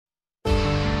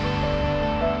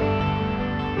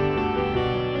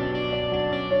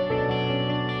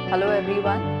Hello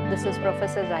everyone, this is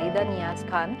Professor Zahida Niaz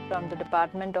Khan from the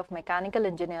Department of Mechanical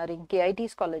Engineering,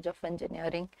 KIT's College of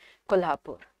Engineering,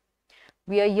 Kolhapur.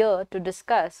 We are here to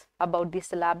discuss about the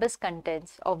syllabus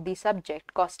contents of the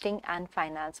subject Costing and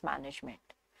Finance Management.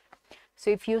 So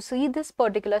if you see this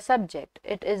particular subject,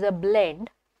 it is a blend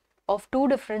of two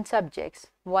different subjects.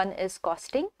 One is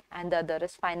costing and the other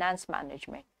is finance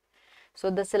management. So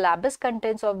the syllabus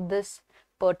contents of this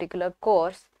particular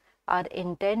course are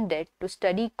intended to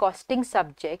study costing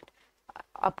subject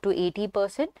up to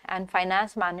 80% and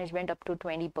finance management up to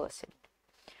 20%.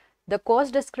 The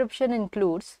course description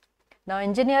includes, now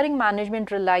engineering management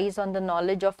relies on the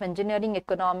knowledge of engineering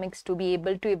economics to be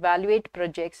able to evaluate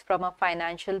projects from a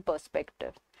financial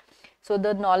perspective. So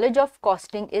the knowledge of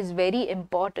costing is very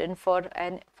important for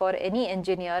any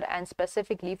engineer and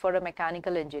specifically for a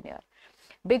mechanical engineer,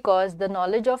 because the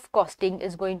knowledge of costing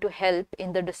is going to help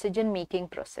in the decision making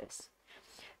process.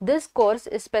 This course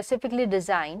is specifically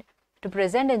designed to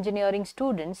present engineering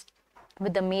students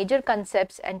with the major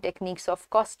concepts and techniques of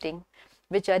costing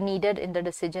which are needed in the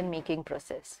decision making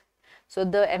process. So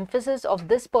the emphasis of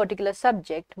this particular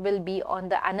subject will be on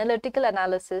the analytical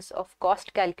analysis of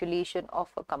cost calculation of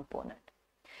a component.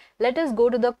 Let us go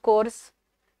to the course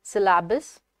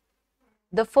syllabus.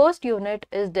 The first unit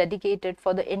is dedicated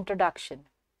for the introduction.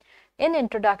 In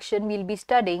introduction, we'll be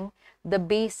studying the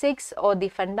basics or the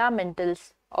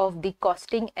fundamentals of the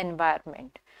costing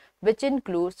environment, which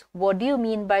includes what do you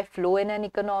mean by flow in an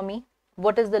economy,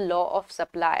 what is the law of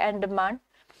supply and demand,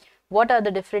 what are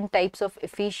the different types of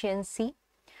efficiency,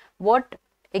 what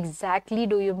exactly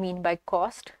do you mean by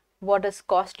cost, what is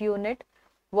cost unit,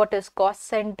 what is cost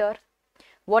center,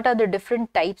 what are the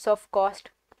different types of cost,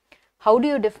 how do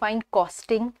you define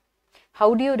costing,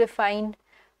 how do you define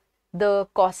the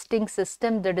costing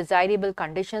system, the desirable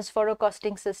conditions for a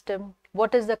costing system,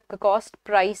 what is the cost,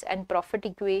 price and profit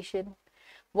equation,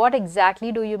 what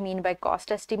exactly do you mean by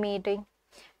cost estimating,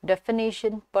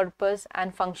 definition, purpose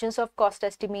and functions of cost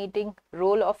estimating,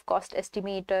 role of cost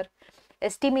estimator,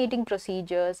 estimating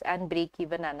procedures and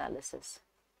break-even analysis.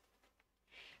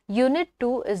 Unit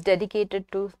 2 is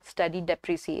dedicated to study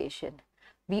depreciation.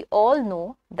 We all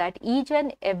know that each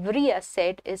and every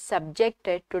asset is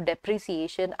subjected to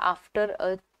depreciation after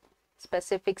a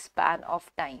specific span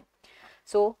of time.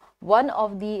 So one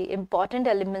of the important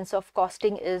elements of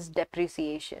costing is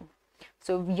depreciation.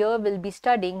 So here we'll be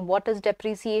studying what is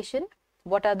depreciation,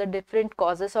 what are the different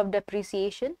causes of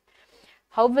depreciation,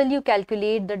 how will you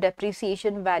calculate the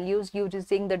depreciation values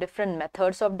using the different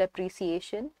methods of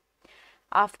depreciation.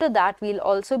 After that, we'll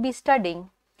also be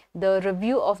studying the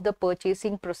review of the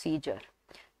purchasing procedure.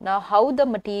 Now, how the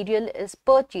material is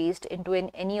purchased into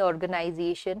any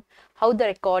organization, how the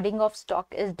recording of stock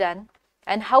is done,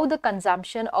 and how the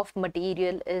consumption of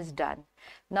material is done.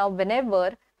 Now,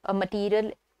 whenever a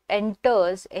material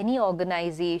enters any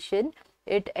organization,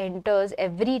 it enters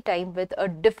every time with a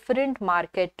different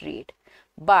market rate.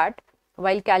 But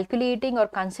while calculating or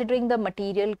considering the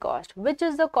material cost, which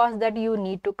is the cost that you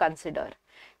need to consider,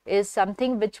 is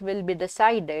something which will be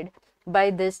decided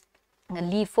by this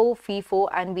LIFO, FIFO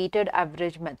and weighted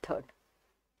average method.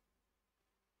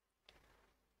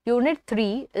 Unit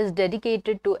 3 is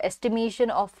dedicated to estimation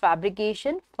of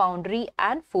fabrication, foundry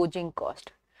and forging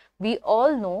cost. We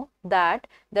all know that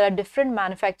there are different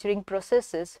manufacturing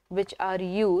processes which are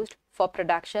used for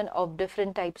production of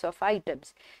different types of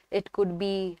items. It could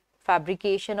be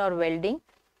fabrication or welding,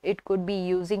 it could be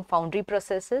using foundry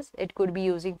processes, it could be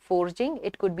using forging,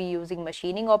 it could be using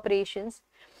machining operations.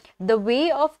 The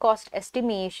way of cost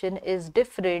estimation is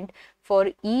different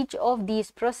for each of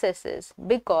these processes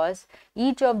because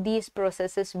each of these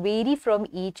processes vary from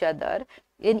each other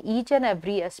in each and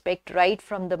every aspect, right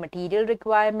from the material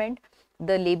requirement,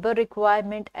 the labor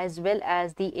requirement as well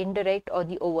as the indirect or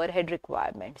the overhead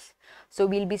requirements. So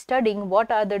we'll be studying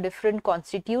what are the different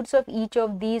constitutes of each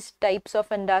of these types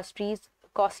of industries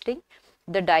costing,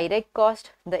 the direct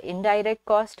cost, the indirect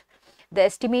cost, the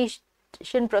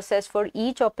estimation process for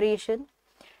each operation.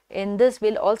 In this,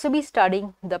 we'll also be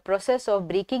studying the process of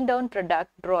breaking down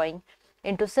product drawing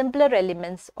into simpler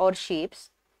elements or shapes,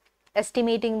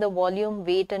 estimating the volume,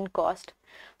 weight and cost.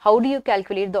 How do you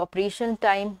calculate the operational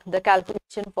time, the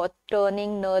calculation for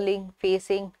turning, knurling,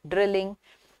 facing, drilling,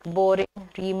 boring,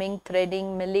 reaming,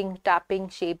 threading, milling, tapping,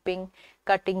 shaping,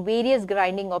 cutting, various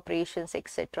grinding operations,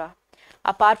 etc.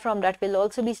 Apart from that, we'll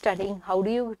also be studying how do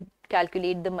you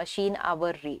calculate the machine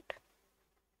hour rate.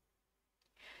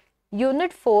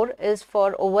 Unit 4 is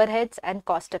for overheads and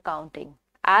cost accounting.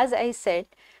 As I said,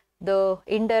 the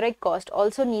indirect cost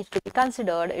also needs to be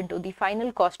considered into the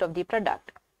final cost of the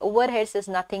product. Overheads is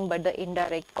nothing but the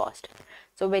indirect cost.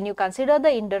 So when you consider the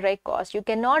indirect cost, you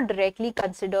cannot directly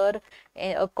consider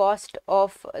a cost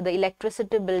of the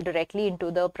electricity bill directly into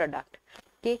the product.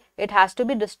 Okay, it has to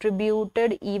be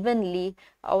distributed evenly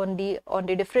on the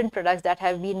different products that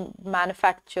have been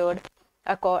manufactured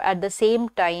at the same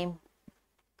time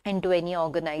into any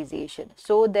organization.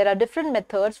 So there are different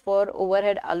methods for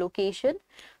overhead allocation,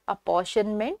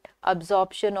 apportionment,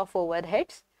 absorption of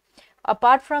overheads.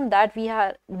 Apart from that,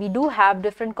 we do have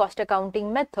different cost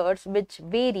accounting methods which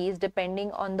varies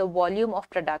depending on the volume of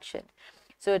production.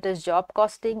 So it is job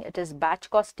costing, it is batch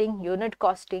costing, unit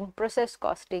costing, process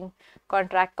costing,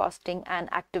 contract costing,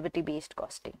 and activity based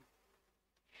costing.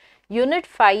 Unit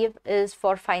 5 is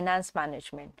for finance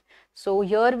management. So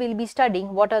here we'll be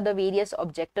studying what are the various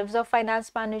objectives of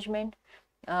finance management,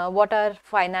 what are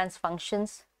finance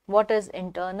functions, what is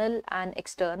internal and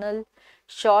external,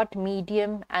 short,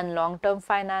 medium and long-term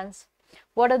finance,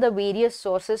 what are the various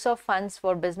sources of funds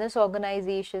for business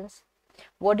organizations,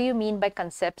 what do you mean by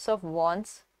concepts of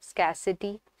wants,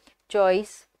 scarcity,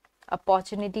 choice,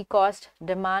 opportunity cost,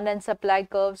 demand and supply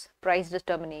curves, price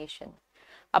determination.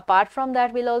 Apart from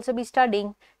that, we'll also be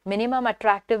studying minimum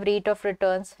attractive rate of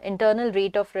returns, internal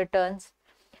rate of returns,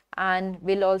 and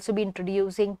we'll also be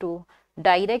introducing to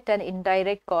direct and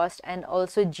indirect cost and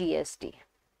also GST.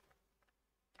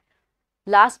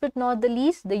 Last but not the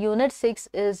least, the unit 6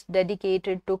 is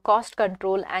dedicated to cost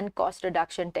control and cost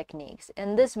reduction techniques.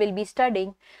 In this, we'll be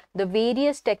studying the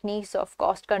various techniques of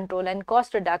cost control and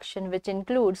cost reduction, which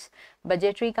includes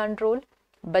budgetary control,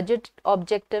 budget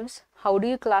objectives, how do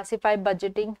you classify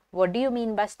budgeting, what do you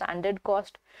mean by standard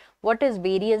cost, what is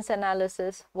variance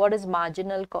analysis, what is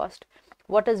marginal cost,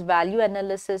 what is value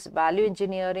analysis, value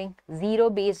engineering,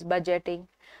 zero-based budgeting,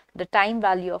 the time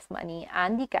value of money,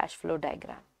 and the cash flow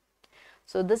diagram.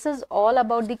 So this is all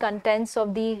about the contents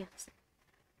of the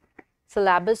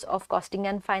syllabus of costing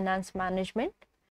and finance management.